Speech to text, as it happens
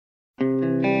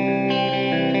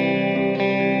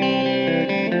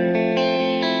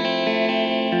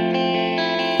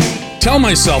tell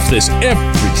myself this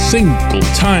every single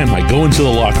time I go into the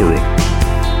locker room.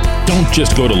 Don't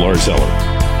just go to Lars Eller.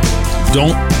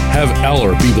 Don't have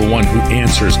Eller be the one who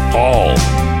answers all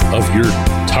of your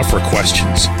tougher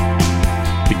questions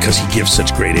because he gives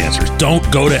such great answers.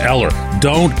 Don't go to Eller.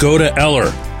 Don't go to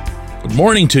Eller. Good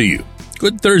morning to you.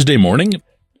 Good Thursday morning.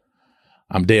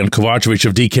 I'm Dan Kovacevic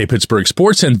of DK Pittsburgh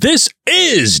Sports, and this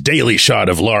is Daily Shot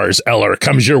of Lars Eller.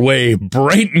 Comes your way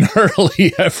bright and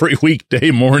early every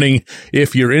weekday morning.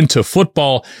 If you're into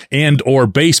football and or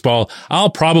baseball, I'll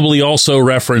probably also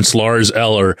reference Lars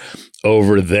Eller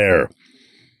over there.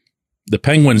 The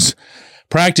Penguins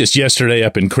practiced yesterday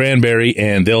up in Cranberry,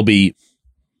 and they'll be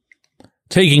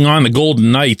taking on the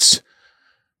Golden Knights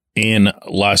in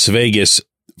Las Vegas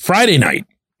Friday night,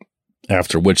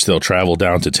 after which they'll travel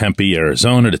down to Tempe,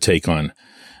 Arizona to take on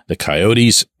the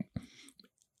Coyotes.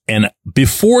 And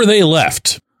before they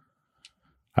left,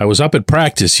 I was up at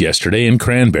practice yesterday in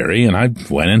Cranberry, and I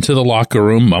went into the locker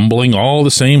room mumbling all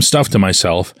the same stuff to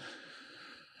myself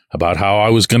about how I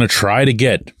was going to try to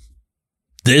get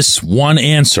this one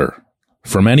answer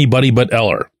from anybody but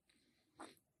Eller.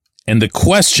 And the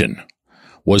question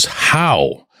was,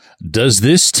 how does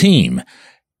this team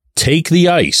take the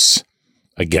ice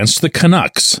against the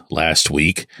Canucks last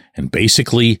week and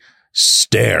basically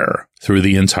stare through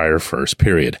the entire first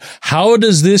period? How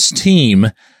does this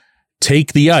team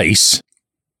take the ice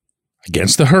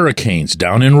against the Hurricanes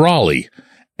down in Raleigh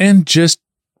and just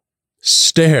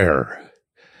stare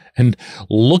and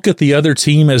look at the other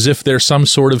team as if they're some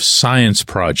sort of science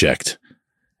project,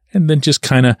 and then just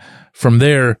kind of from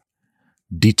there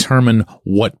determine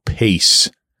what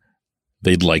pace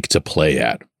they'd like to play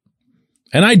at?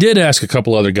 And I did ask a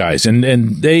couple other guys, and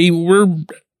they were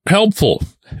helpful.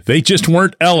 They just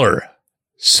weren't Eller.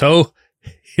 So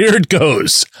here it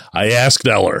goes. I asked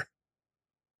Eller.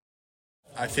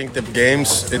 I think the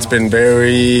games, it's been a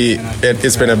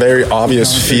very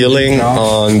obvious feeling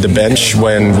on the bench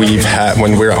when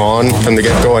we're on from the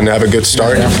get-go and have a good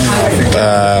start.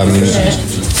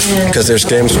 Because there's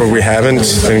games where we haven't,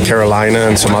 in Carolina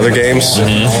and some other games,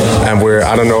 and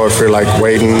I don't know if we're like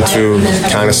waiting to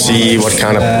kind of see what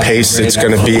kind of pace it's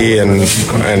going to be, and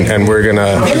we're going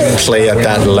to play at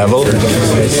that level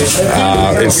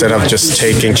instead of just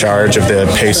taking charge of the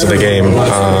pace of the game.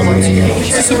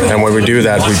 And when we do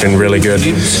that, we've been really good.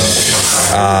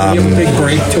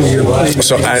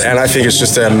 So I think it's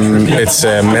just it's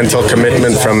a mental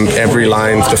commitment from every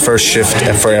line, the first shift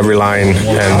for every line,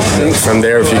 and from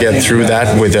there, if you get through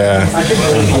that with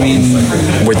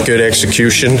good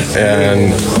execution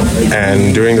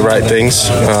and doing the right things,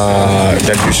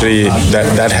 that usually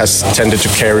that has tended to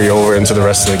carry over into the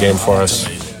rest of the game for us.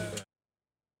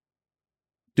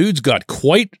 Dude's got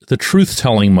quite the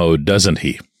truth-telling mode, doesn't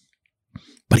he?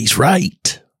 But he's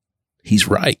right. He's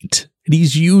right. And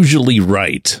he's usually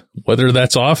right, whether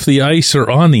that's off the ice or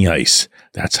on the ice.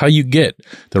 That's how you get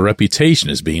the reputation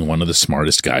as being one of the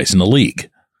smartest guys in the league,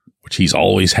 which he's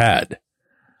always had.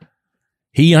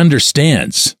 He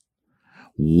understands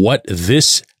what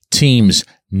this team's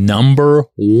number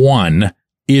one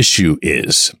issue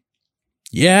is.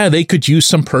 Yeah, they could use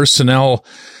some personnel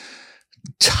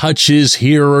touches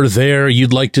here or there.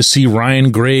 You'd like to see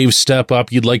Ryan Graves step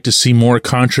up. You'd like to see more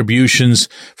contributions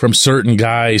from certain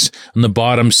guys in the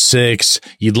bottom six.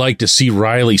 You'd like to see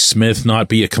Riley Smith not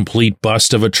be a complete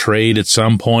bust of a trade at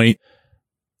some point.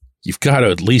 You've got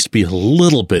to at least be a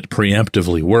little bit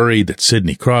preemptively worried that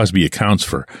Sidney Crosby accounts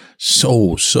for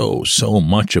so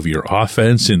much of your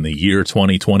offense in the year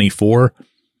 2024.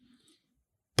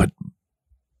 But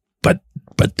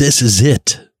this is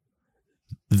it.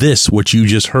 This, what you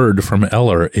just heard from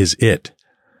Eller, is it.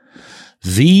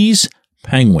 These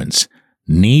Penguins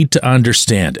need to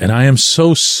understand, and I am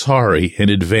so sorry in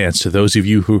advance to those of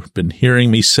you who've been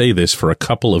hearing me say this for a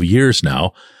couple of years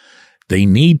now, they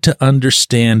need to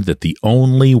understand that the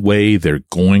only way they're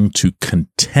going to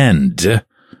contend,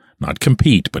 not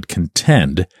compete, but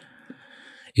contend,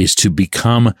 is to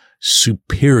become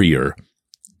superior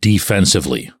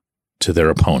defensively to their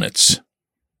opponents.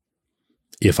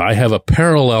 If I have a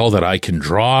parallel that I can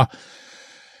draw,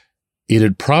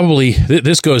 it'd probably,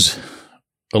 this goes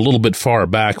a little bit far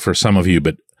back for some of you,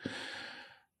 but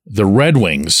the Red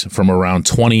Wings from around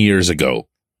 20 years ago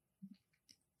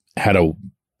had a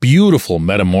beautiful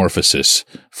metamorphosis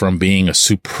from being a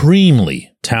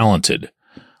supremely talented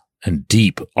and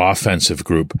deep offensive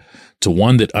group to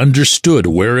one that understood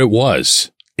where it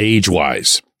was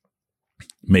age-wise,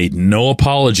 made no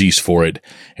apologies for it,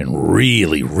 and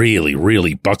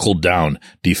really buckled down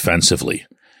defensively.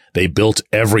 They built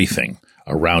everything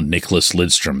around Nicholas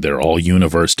Lidstrom, their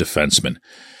all-universe defenseman,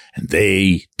 and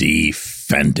they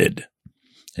defended.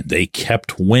 And they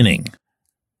kept winning.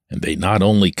 And they not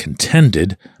only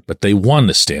contended, but they won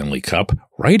the Stanley Cup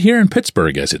right here in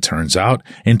Pittsburgh, as it turns out,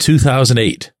 in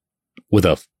 2008 with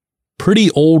a pretty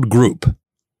old group.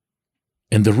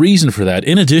 And the reason for that,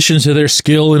 in addition to their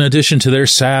skill, in addition to their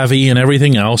savvy and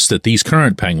everything else that these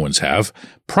current Penguins have,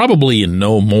 probably in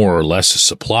no more or less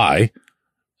supply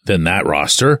than that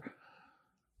roster,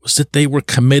 was that they were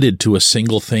committed to a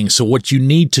single thing. So what you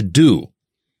need to do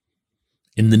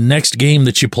in the next game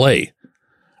that you play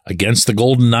against the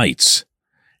Golden Knights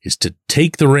is to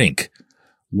take the rink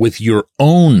with your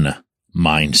own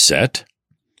mindset,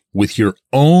 with your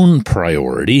own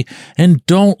priority, and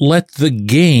don't let the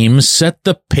game set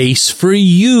the pace for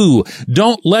you.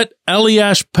 Don't let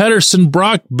Elias Pettersson,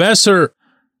 Brock Besser,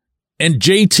 and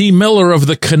JT Miller of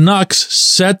the Canucks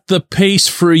set the pace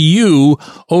for you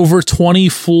over 20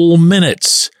 full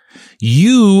minutes.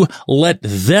 You let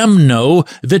them know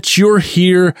that you're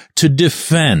here to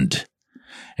defend.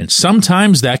 And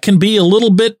sometimes that can be a little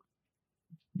bit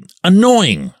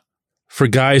annoying for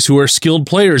guys who are skilled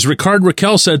players. Ricard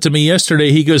Raquel said to me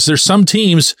yesterday, he goes, there's some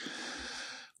teams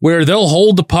where they'll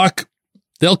hold the puck,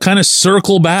 they'll kind of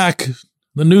circle back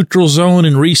the neutral zone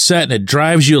and reset, and it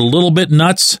drives you a little bit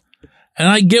nuts. And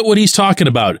I get what he's talking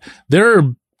about. There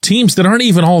are teams that aren't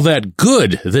even all that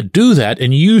good that do that,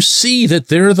 and you see that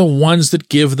they're the ones that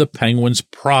give the Penguins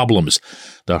problems.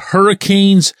 The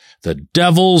Hurricanes, the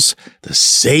Devils, the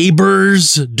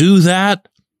Sabres do that.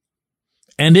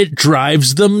 And it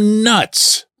drives them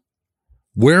nuts.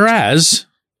 Whereas,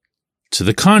 to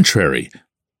the contrary,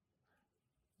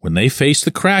 when they faced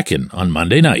the Kraken on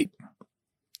Monday night,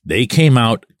 they came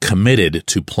out committed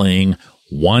to playing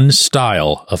one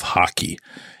style of hockey.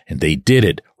 And they did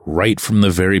it right from the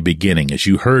very beginning. As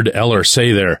you heard Eller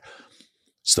say there,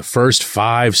 it's the first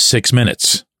 5-6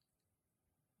 minutes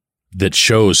that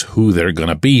shows who they're going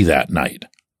to be that night.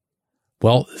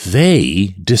 Well,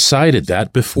 they decided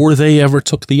that before they ever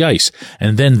took the ice.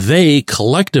 And then they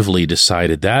collectively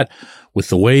decided that with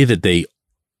the way that they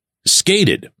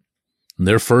skated in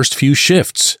their first few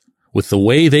shifts, with the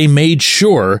way they made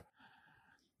sure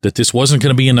that this wasn't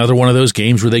going to be another one of those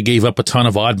games where they gave up a ton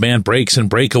of odd man breaks and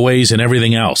breakaways and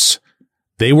everything else.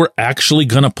 They were actually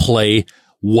going to play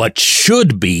what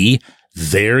should be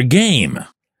their game.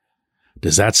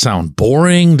 Does that sound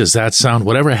boring? Does that sound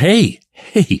whatever? Hey,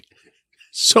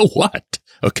 so what?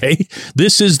 Okay,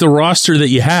 this is the roster that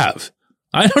you have.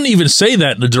 I don't even say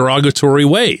that in a derogatory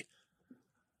way.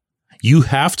 You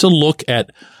have to look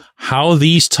at how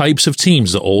these types of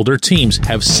teams, the older teams,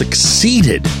 have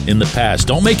succeeded in the past.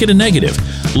 Don't make it a negative.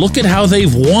 Look at how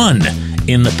they've won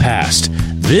in the past.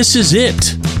 This is it.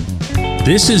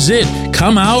 This is it.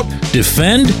 Come out,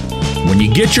 defend. When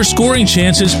you get your scoring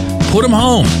chances, put them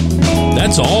home.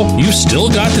 That's all. You've still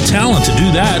got the talent to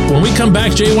do that. When we come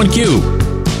back, J1Q.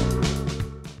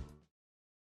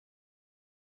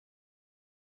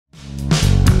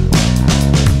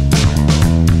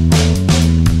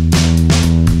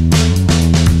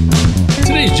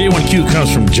 Today's J1Q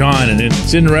comes from John, and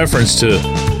it's in reference to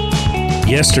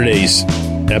yesterday's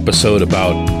episode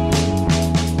about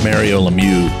Mario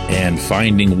Lemieux and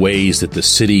finding ways that the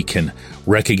city can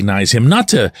recognize him, not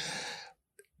to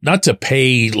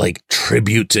pay like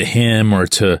tribute to him or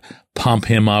to pump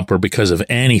him up or because of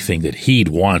anything that he'd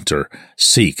want or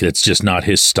seek. It's just not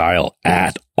his style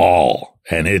at all.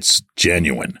 And it's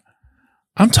genuine.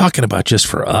 I'm talking about just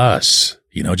for us,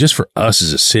 just for us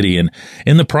as a city. And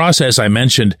in the process, I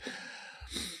mentioned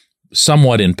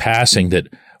somewhat in passing that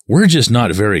we're just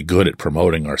not very good at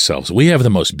promoting ourselves. We have the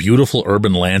most beautiful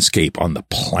urban landscape on the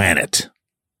planet.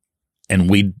 And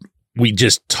we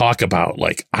just talk about,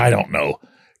 like, I don't know,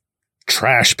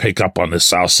 trash pickup on the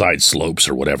South Side slopes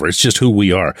or whatever. It's just who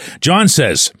we are. John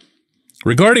says,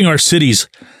 regarding our city's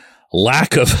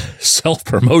lack of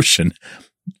self-promotion,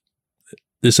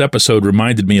 this episode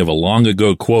reminded me of a long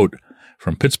ago quote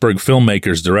from Pittsburgh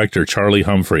filmmakers director Charlie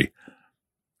Humphrey.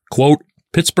 Quote,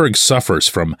 Pittsburgh suffers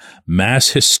from mass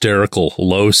hysterical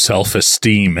low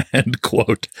self-esteem, end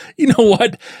quote. You know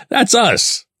what? That's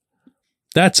us.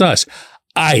 That's us.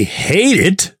 I hate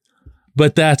it,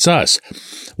 but that's us.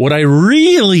 What I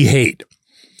really hate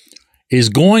is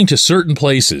going to certain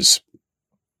places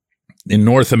in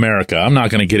North America. I'm not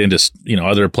going to get into,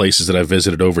 other places that I've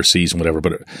visited overseas and whatever,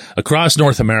 but across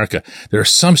North America, there are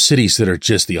some cities that are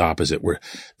just the opposite, where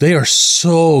they are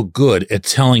so good at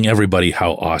telling everybody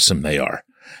how awesome they are.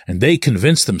 And they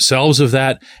convince themselves of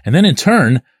that. And then in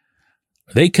turn,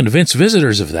 they convince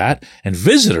visitors of that, and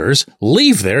visitors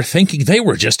leave there thinking they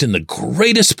were just in the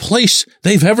greatest place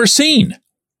they've ever seen.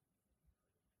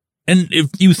 And if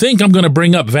you think I'm going to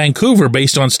bring up Vancouver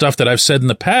based on stuff that I've said in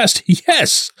the past,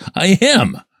 yes, I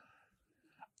am.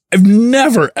 I've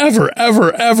never, ever,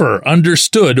 ever, ever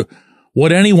understood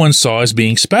what anyone saw as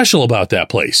being special about that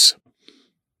place.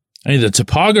 I mean, the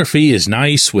topography is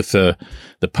nice with the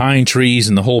pine trees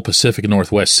and the whole Pacific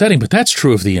Northwest setting, but that's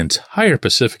true of the entire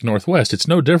Pacific Northwest. It's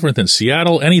no different than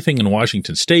Seattle, anything in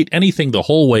Washington State, anything the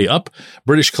whole way up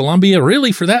British Columbia,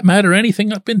 really, for that matter,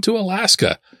 anything up into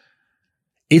Alaska.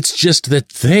 It's just that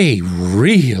they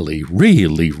really,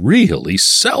 really, really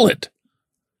sell it.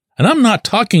 And I'm not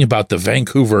talking about the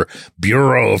Vancouver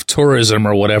Bureau of Tourism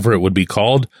or whatever it would be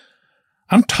called.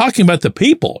 I'm talking about the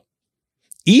people.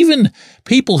 Even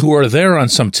people who are there on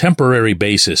some temporary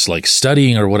basis, like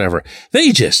studying or whatever,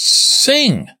 they just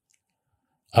sing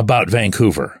about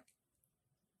Vancouver.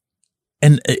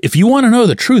 And if you want to know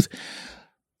the truth,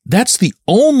 that's the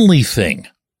only thing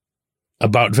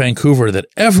about Vancouver that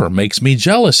ever makes me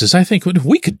jealous, is I think if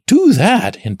we could do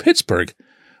that in Pittsburgh,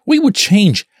 we would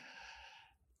change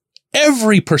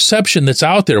every perception that's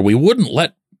out there. We wouldn't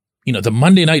let, the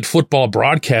Monday Night Football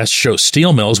broadcast show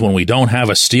steel mills when we don't have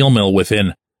a steel mill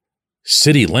within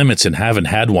city limits and haven't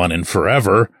had one in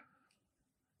forever.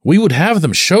 We would have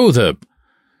them show the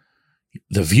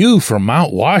view from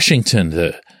Mount Washington,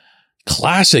 the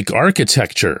classic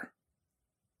architecture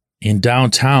in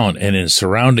downtown and in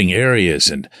surrounding areas,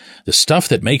 and the stuff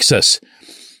that makes us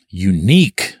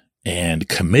unique and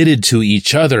committed to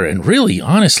each other and really,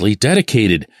 honestly,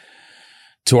 dedicated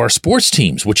to our sports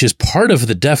teams, which is part of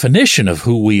the definition of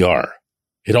who we are.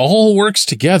 It all works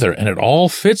together and it all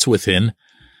fits within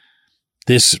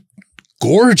this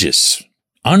gorgeous,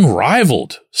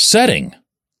 unrivaled setting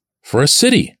for a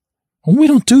city. And we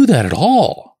don't do that at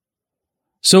all.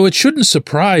 So it shouldn't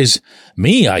surprise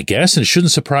me, I guess, and it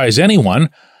shouldn't surprise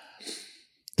anyone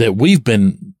that we've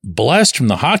been blessed from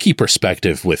the hockey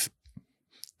perspective with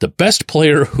the best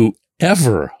player who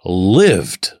ever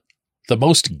lived, the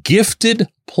most gifted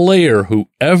player who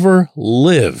ever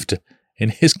lived in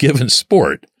his given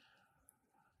sport.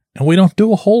 And we don't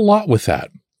do a whole lot with that.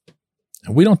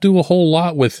 And we don't do a whole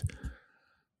lot with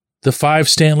the 5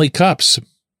 Stanley Cups,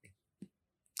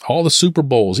 all the Super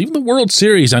Bowls, even the World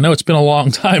Series. I know it's been a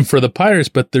long time for the Pirates,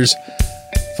 but there's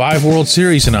 5 World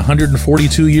Series in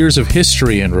 142 years of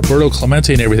history, and Roberto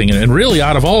Clemente and everything. And really,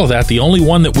 out of all of that, the only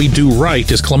one that we do right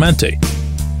is Clemente.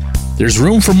 There's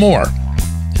room for more.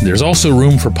 There's also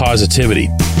room for positivity.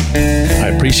 I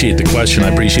appreciate the question. I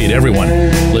appreciate everyone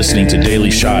listening to Daily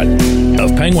Shot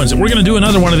of Penguins. We're going to do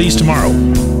another one of these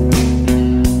tomorrow.